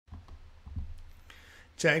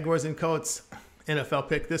Jaguars and Colts, NFL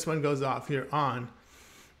pick. This one goes off here on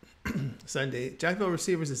Sunday. Jacksonville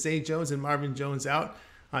receivers Zay Jones and Marvin Jones out.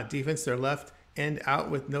 On defense, they're left end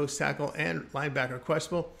out with nose tackle and linebacker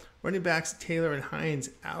questionable. Running backs Taylor and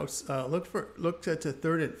Hines out. Look to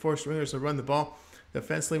third and fourth stringers to run the ball.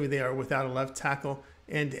 Defensively, they are without a left tackle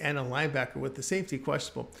and a linebacker with the safety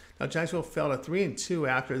questionable. Now, Jacksonville fell to 3-2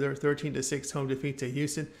 after their 13-6 home defeat to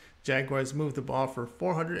Houston. Jaguars moved the ball for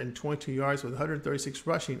 422 yards with 136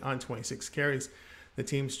 rushing on 26 carries. The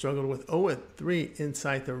team struggled with 0-3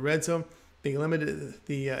 inside the red zone. They limited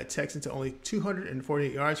the Texans to only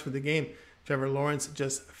 248 yards for the game. Trevor Lawrence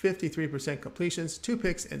just 53% completions, 2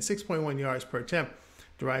 picks, and 6.1 yards per attempt.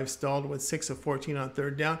 Drive stalled with 6 of 14 on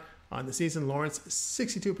third down. On the season, Lawrence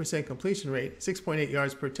 62% completion rate, 6.8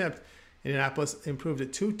 yards per attempt. Indianapolis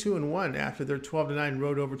improved to 2-1 after their 12-9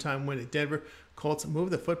 road overtime win at Denver. Colts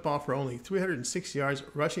moved the football for only 306 yards,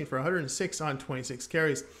 rushing for 106 on 26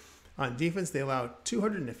 carries. On defense, they allowed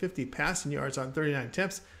 250 passing yards on 39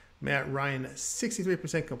 attempts. Matt Ryan,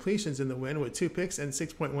 63% completions in the win with 2 picks and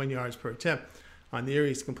 6.1 yards per attempt. On the year,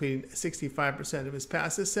 he's completing 65% of his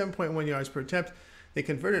passes, 7.1 yards per attempt. They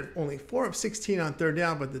converted only 4 of 16 on third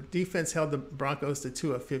down, but the defense held the Broncos to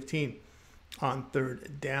 2 of 15 on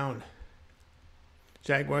third down.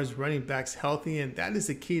 Jaguars running backs healthy, and that is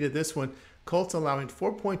the key to this one. Colts allowing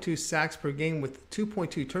 4.2 sacks per game with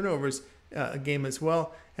 2.2 turnovers a game as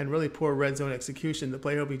well, and really poor red zone execution. The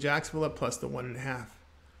player will be Jacksonville at plus the 1.5.